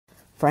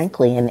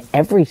frankly, in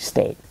every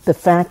state. The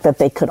fact that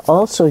they could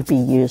also be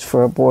used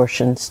for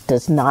abortions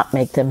does not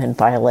make them in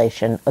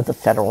violation of the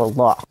federal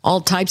law.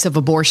 All types of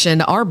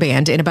abortion are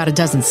banned in about a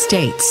dozen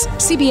states.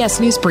 CBS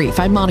News Brief,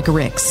 I'm Monica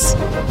Ricks.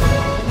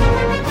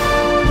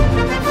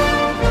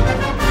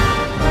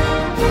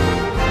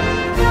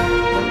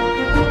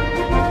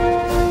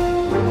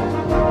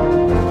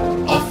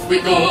 Off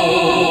we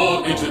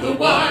go into the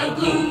wild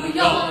blue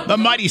yonder. The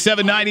mighty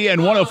 790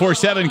 and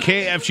 104.7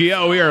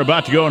 KFGO. We are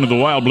about to go into the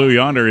wild blue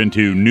yonder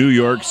into New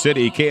York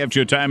City.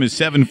 KFGO time is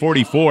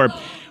 7:44.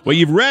 Well,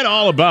 you've read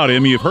all about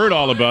him. You've heard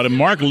all about him.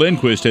 Mark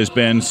Lindquist has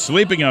been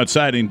sleeping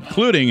outside,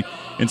 including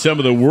in some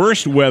of the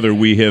worst weather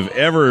we have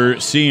ever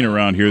seen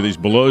around here, these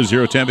below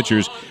zero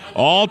temperatures,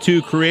 all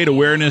to create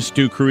awareness,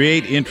 to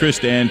create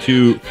interest, and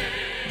to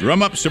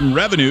drum up some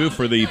revenue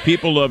for the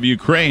people of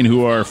Ukraine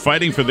who are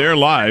fighting for their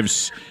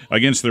lives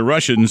against the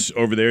Russians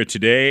over there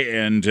today.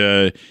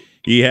 And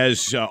he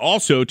has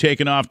also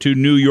taken off to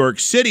New York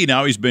City.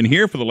 Now he's been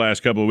here for the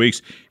last couple of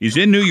weeks. He's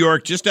in New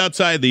York, just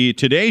outside the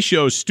Today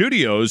Show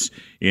studios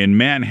in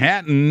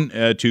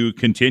Manhattan, to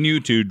continue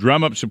to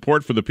drum up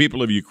support for the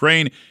people of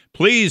Ukraine.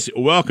 Please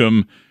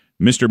welcome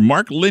Mr.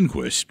 Mark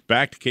Lindquist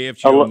back to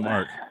KFGO.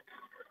 Mark.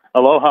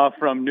 Aloha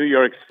from New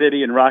York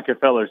City and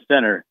Rockefeller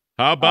Center.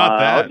 How about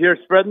that? Out here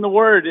spreading the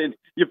word. And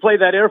you play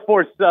that Air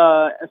Force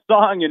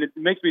song, and it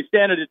makes me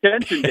stand at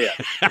attention, Dan.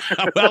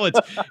 Well,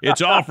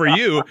 it's all for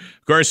you.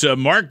 Of course,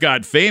 Mark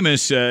got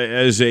famous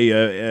as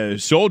a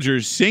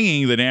soldier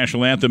singing the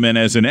national anthem, and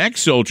as an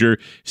ex-soldier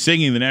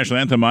singing the national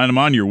anthem. I'm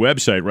on your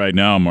website right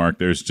now, Mark.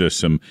 There's just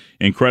some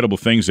incredible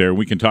things there.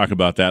 We can talk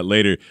about that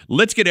later.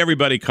 Let's get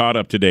everybody caught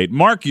up to date.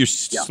 Mark, you're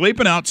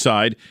sleeping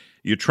outside.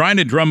 You're trying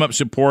to drum up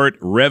support,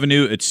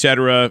 revenue,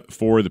 etc.,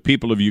 for the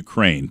people of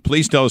Ukraine.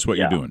 Please tell us what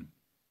you're doing.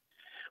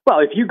 Well,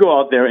 if you go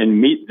out there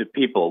and meet the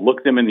people,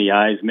 look them in the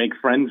eyes, make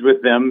friends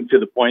with them to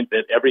the point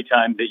that every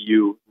time that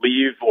you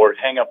leave or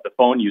hang up the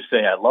phone, you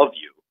say, "I love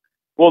you."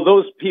 Well,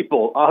 those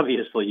people,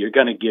 obviously, you're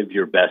going to give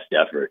your best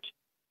effort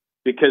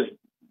because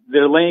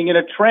they're laying in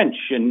a trench.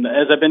 And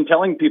as I've been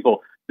telling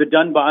people, the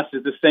Donbass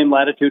is the same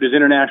latitude as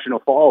International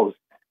Falls.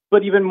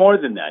 But even more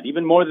than that,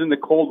 even more than the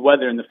cold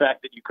weather and the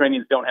fact that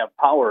Ukrainians don't have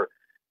power,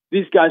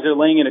 these guys are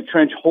laying in a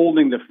trench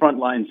holding the front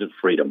lines of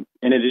freedom.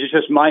 And it is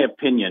just my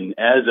opinion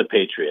as a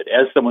patriot,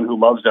 as someone who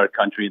loves our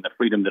country and the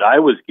freedom that I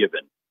was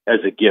given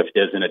as a gift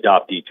as an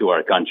adoptee to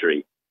our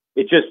country.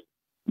 It just,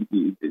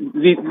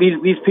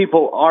 these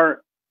people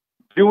are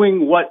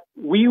doing what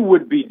we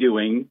would be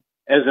doing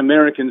as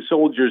American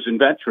soldiers and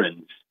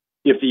veterans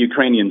if the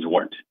Ukrainians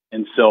weren't.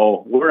 And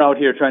so we're out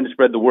here trying to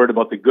spread the word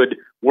about the good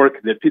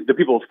work that the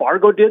people of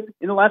Fargo did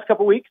in the last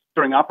couple of weeks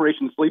during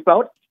Operation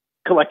Sleepout,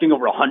 collecting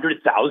over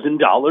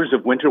 $100,000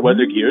 of winter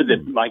weather gear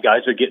that my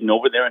guys are getting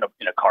over there in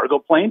a cargo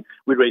plane.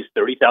 We raised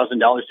 $30,000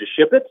 to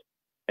ship it.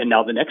 And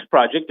now the next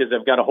project is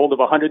I've got a hold of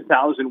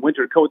 100,000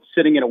 winter coats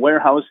sitting in a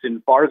warehouse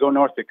in Fargo,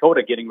 North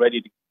Dakota, getting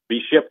ready to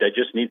be shipped. I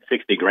just need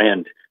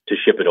 $60,000 to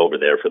ship it over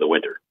there for the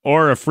winter.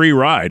 Or a free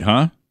ride,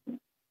 huh?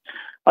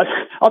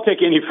 I'll take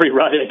any free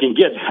ride I can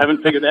get.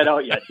 Haven't figured that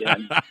out yet,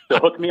 Dan. So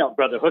hook me up,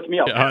 brother. Hook me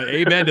up.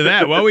 Amen to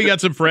that. Well, we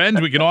got some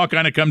friends. We can all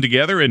kind of come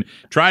together and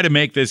try to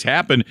make this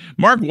happen.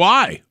 Mark,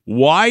 why?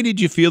 Why did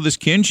you feel this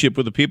kinship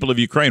with the people of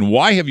Ukraine?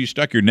 Why have you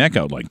stuck your neck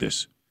out like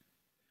this?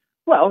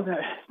 Well,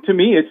 to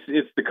me,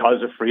 it's the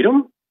cause of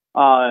freedom.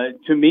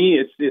 To me,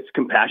 it's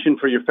compassion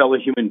for your fellow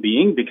human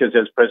being, because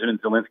as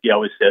President Zelensky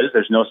always says,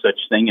 there's no such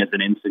thing as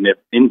an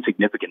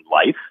insignificant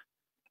life.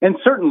 And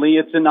certainly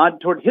it's a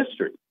nod toward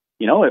history.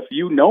 You know, if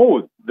you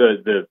know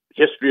the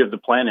history of the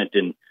planet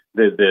and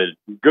the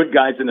good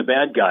guys and the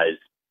bad guys,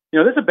 you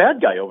know, there's a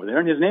bad guy over there,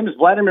 and his name is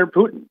Vladimir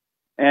Putin.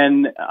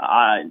 And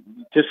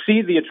to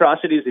see the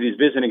atrocities that he's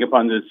visiting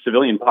upon the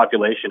civilian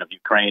population of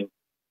Ukraine,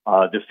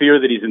 the fear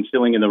that he's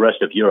instilling in the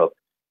rest of Europe,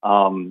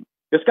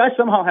 this guy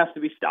somehow has to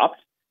be stopped.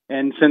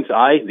 And since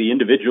I, the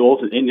individual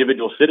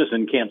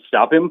citizen, can't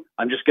stop him,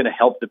 I'm just going to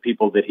help the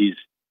people that he's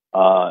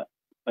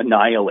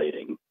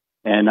annihilating.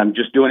 And I'm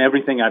just doing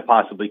everything I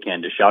possibly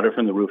can to shout it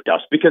from the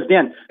rooftops. Because,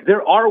 Dan,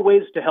 there are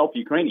ways to help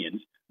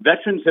Ukrainians.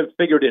 Veterans have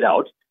figured it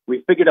out.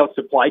 We've figured out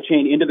supply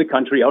chain into the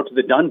country, out to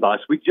the Donbass.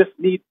 We just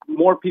need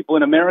more people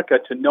in America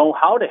to know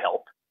how to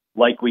help,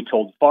 like we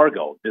told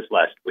Fargo this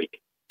last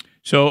week.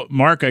 So,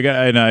 Mark,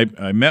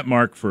 I met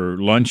Mark for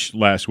lunch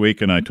last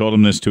week, and I told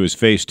him this to his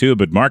face, too.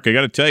 But, Mark, I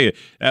got to tell you,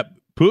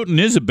 Putin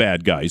is a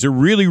bad guy. He's a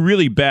really,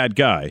 really bad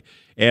guy.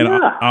 And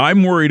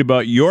I'm worried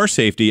about your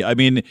safety. I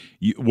mean,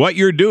 what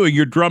you're doing,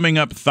 you're drumming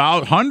up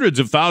hundreds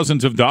of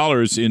thousands of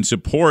dollars in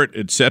support,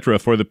 et cetera,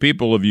 for the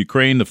people of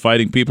Ukraine, the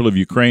fighting people of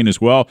Ukraine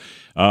as well.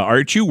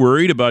 Aren't you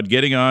worried about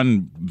getting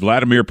on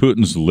Vladimir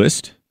Putin's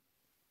list?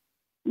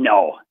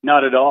 No,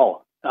 not at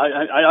all.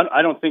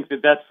 I don't think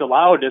that that's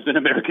allowed as an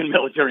American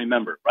military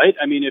member, right?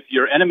 I mean, if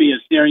your enemy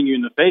is staring you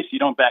in the face, you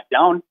don't back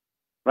down,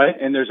 right?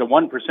 And there's a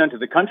 1% of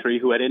the country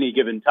who at any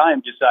given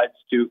time decides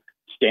to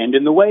stand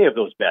in the way of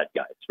those bad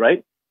guys,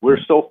 right? We're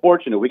so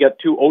fortunate. We got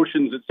two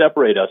oceans that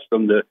separate us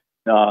from the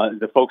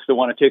folks that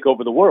want to take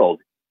over the world.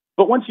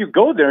 But once you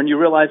go there and you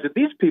realize that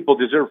these people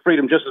deserve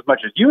freedom just as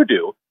much as you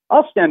do,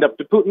 I'll stand up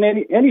to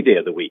Putin any day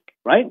of the week,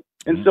 right?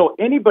 And so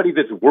anybody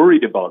that's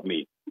worried about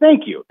me,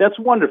 thank you. That's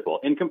wonderful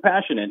and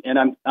compassionate,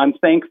 and I'm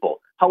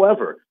thankful.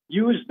 However,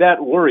 use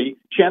that worry,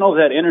 channel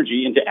that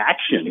energy into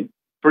action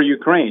for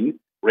Ukraine,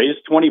 raise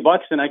 $20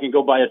 and I can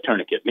go buy a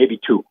tourniquet, maybe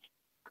two.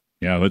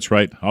 Yeah, that's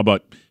right. How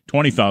about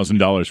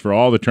 $20,000 for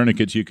all the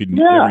tourniquets you could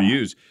ever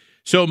use?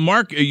 So,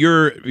 Mark,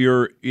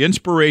 your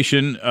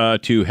inspiration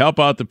to help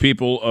out the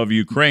people of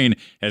Ukraine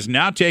has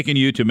now taken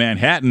you to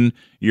Manhattan.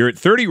 You're at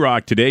 30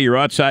 Rock today. You're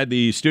outside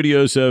the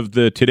studios of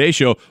the Today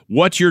Show.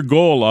 What's your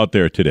goal out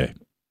there today?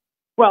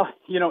 Well,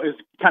 it's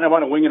kind of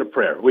on a wing and a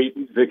prayer.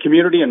 The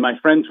community and my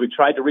friends, we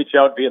tried to reach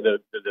out via the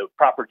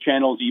proper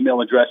channels,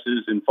 email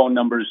addresses, and phone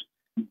numbers,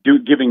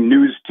 giving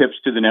news tips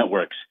to the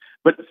networks.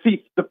 But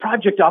see, the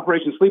project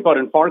Operation Sleepout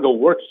in Fargo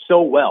worked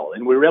so well,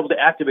 and we were able to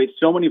activate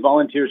so many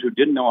volunteers who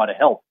didn't know how to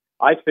help.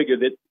 I figured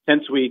that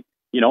since we,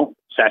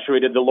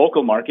 saturated the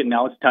local market,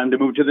 now it's time to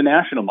move to the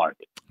national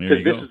market,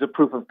 because this is a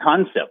proof of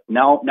concept.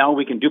 Now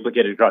we can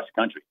duplicate it across the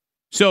country.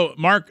 So,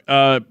 Mark,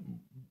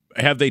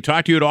 have they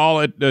talked to you at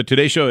all at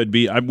Today Show?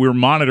 We're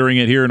monitoring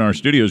it here in our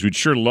studios. We'd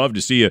sure love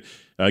to see you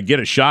get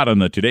a shot on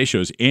the Today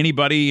Shows. Any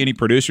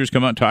producers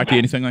come out and talk to you,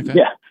 anything like that?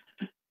 Yeah.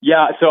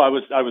 So I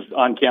was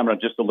on camera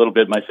just a little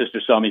bit. My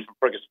sister saw me from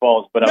Fergus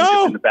Falls, but I was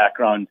just in the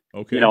background,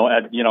 in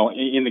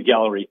the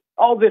gallery.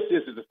 All this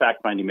is a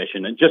fact-finding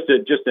mission and just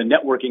a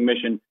networking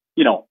mission.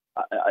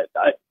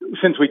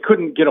 Since we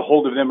couldn't get a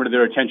hold of them or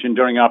their attention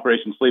during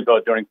Operation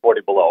Sleepout during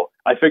 40 Below,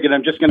 I figured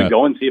I'm just going to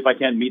go and see if I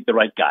can't meet the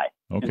right guy.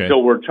 Okay. And so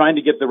we're trying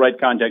to get the right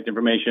contact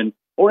information,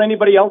 or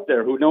anybody out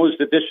there who knows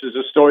that this is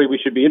a story we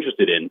should be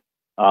interested in.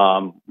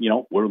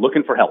 We're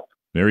looking for help.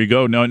 There you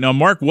go. Now,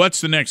 Mark,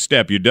 what's the next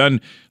step? You're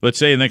done, let's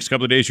say in the next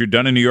couple of days, you're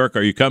done in New York.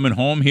 Are you coming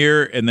home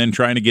here and then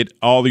trying to get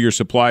all of your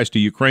supplies to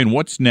Ukraine?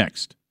 What's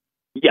next?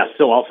 Yes,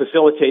 so I'll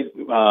facilitate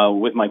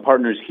with my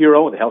partners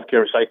Hero, the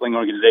healthcare recycling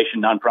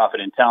organization, nonprofit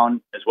in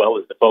town, as well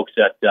as the folks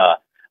at the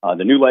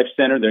New Life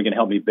Center. They're going to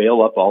help me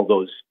bail up all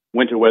those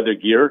winter weather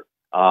gear.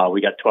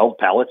 We got 12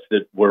 pallets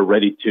that we're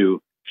ready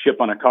to ship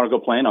on a cargo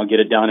plane. I'll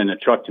get it down in a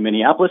truck to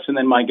Minneapolis, and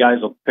then my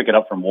guys will pick it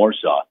up from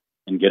Warsaw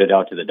and get it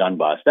out to the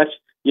Donbass. That's,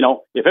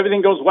 if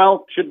everything goes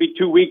well, should be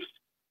 2 weeks.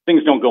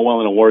 Things don't go well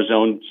in a war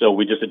zone, so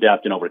we just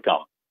adapt and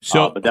overcome.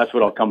 But that's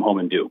what I'll come home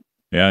and do.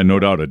 Yeah, no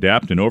doubt.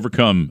 Adapt and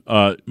overcome.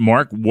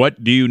 Mark,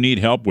 what do you need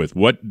help with?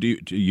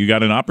 You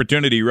got an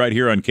opportunity right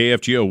here on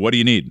KFGO. What do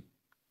you need?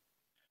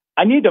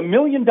 I need $1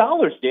 million,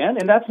 Dan,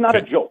 and that's not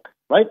a joke,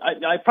 right?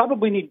 I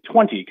probably need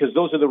 20, because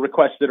those are the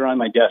requests that are on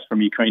my desk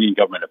from Ukrainian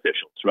government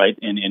officials, right,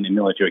 and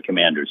military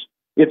commanders.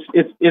 It's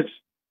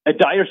a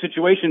dire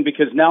situation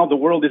because now the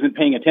world isn't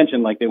paying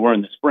attention like they were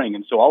in the spring,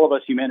 and so all of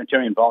us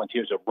humanitarian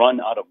volunteers have run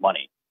out of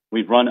money.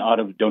 We've run out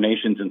of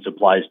donations and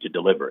supplies to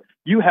deliver.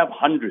 You have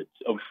hundreds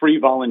of free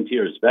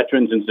volunteers,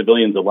 veterans and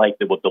civilians alike,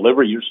 that will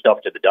deliver your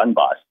stuff to the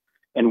Donbass.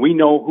 And we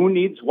know who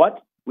needs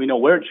what, we know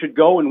where it should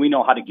go, and we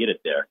know how to get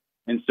it there.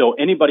 And so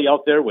anybody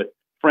out there with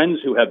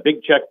friends who have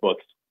big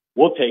checkbooks,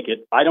 we'll take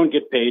it. I don't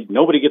get paid.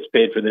 Nobody gets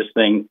paid for this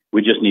thing.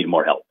 We just need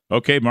more help.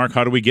 Okay, Mark,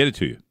 how do we get it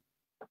to you?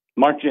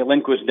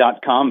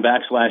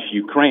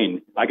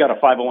 MarkJLindquist.com/Ukraine. I got a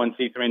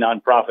 501c3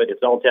 nonprofit.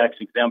 It's all tax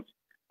exempt.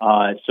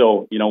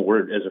 So,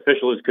 we're as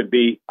official as could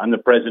be. I'm the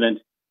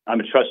president. I'm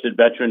a trusted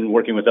veteran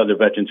working with other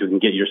veterans who can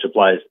get your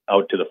supplies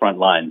out to the front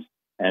lines.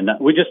 And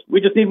we just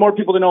need more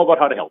people to know about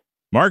how to help.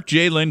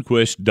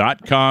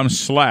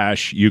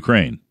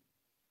 MarkJLindquist.com/Ukraine.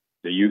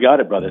 You got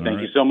it, brother.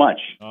 Thank you so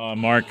much.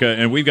 Mark,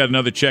 and we've got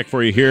another check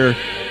for you here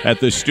at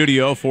the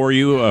studio for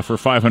you for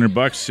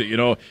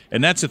 $500,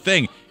 and that's the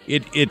thing.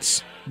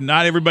 It's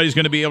not everybody's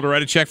going to be able to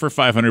write a check for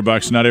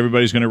 $500. Not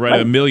everybody's going to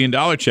write $1 million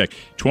check.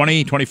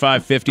 20,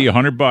 25, 50,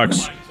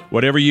 $100,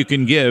 whatever you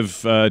can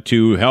give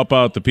to help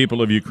out the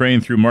people of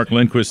Ukraine through Mark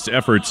Lindquist's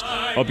efforts.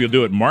 Hope you'll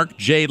do it.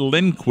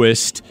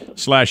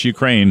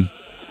 MarkJLindquist/Ukraine.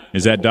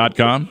 Is that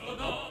 .com?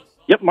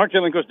 Yep,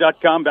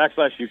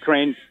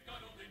 MarkJLindquist.com/Ukraine.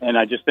 And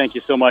I just thank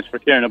you so much for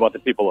caring about the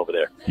people over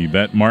there. You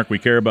bet, Mark. We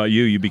care about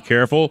you. You be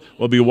careful.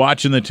 We'll be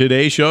watching the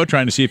Today Show,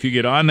 trying to see if you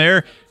get on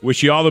there.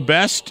 Wish you all the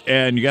best,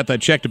 and you got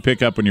that check to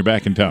pick up when you're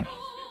back in town.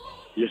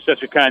 You're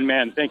such a kind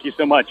man. Thank you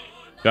so much.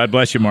 God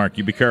bless you, Mark.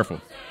 You be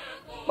careful.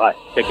 Bye.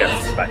 Take care.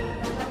 Bye.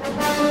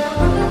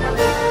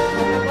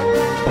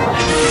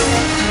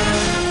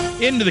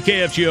 Into the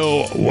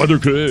KFGO Weather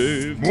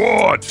Cave.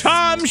 What?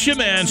 Tom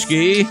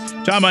Szymanski.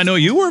 Tom, I know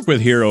you work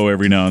with Hero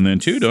every now and then,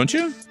 too, don't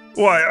you?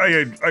 Well,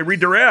 I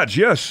read their ads,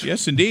 yes.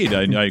 Yes, indeed.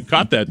 I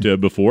caught that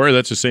before.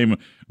 That's the same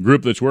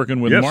group that's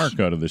working with Mark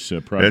out of this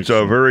project. It's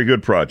a very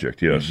good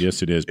project, yes.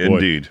 Yes, it is. Boy,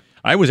 indeed.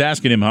 I was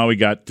asking him how he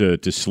got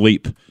to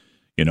sleep,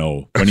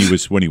 when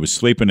he was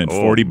sleeping in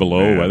 40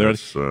 below weather.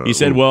 He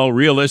said, well,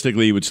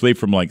 realistically, he would sleep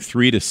from like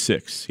 3 to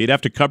 6. He'd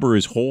have to cover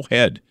his whole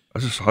head.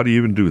 How do you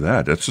even do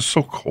that? That's just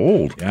so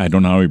cold. Yeah, I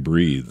don't know how he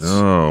breathes.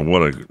 Oh,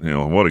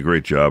 what a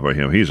great job by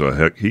him. He's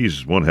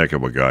one heck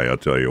of a guy, I'll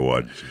tell you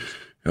what.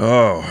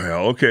 Oh,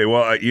 hell. Okay,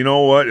 well, you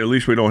know what? At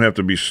least we don't have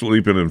to be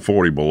sleeping in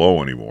 40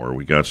 below anymore.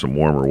 We got some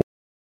warmer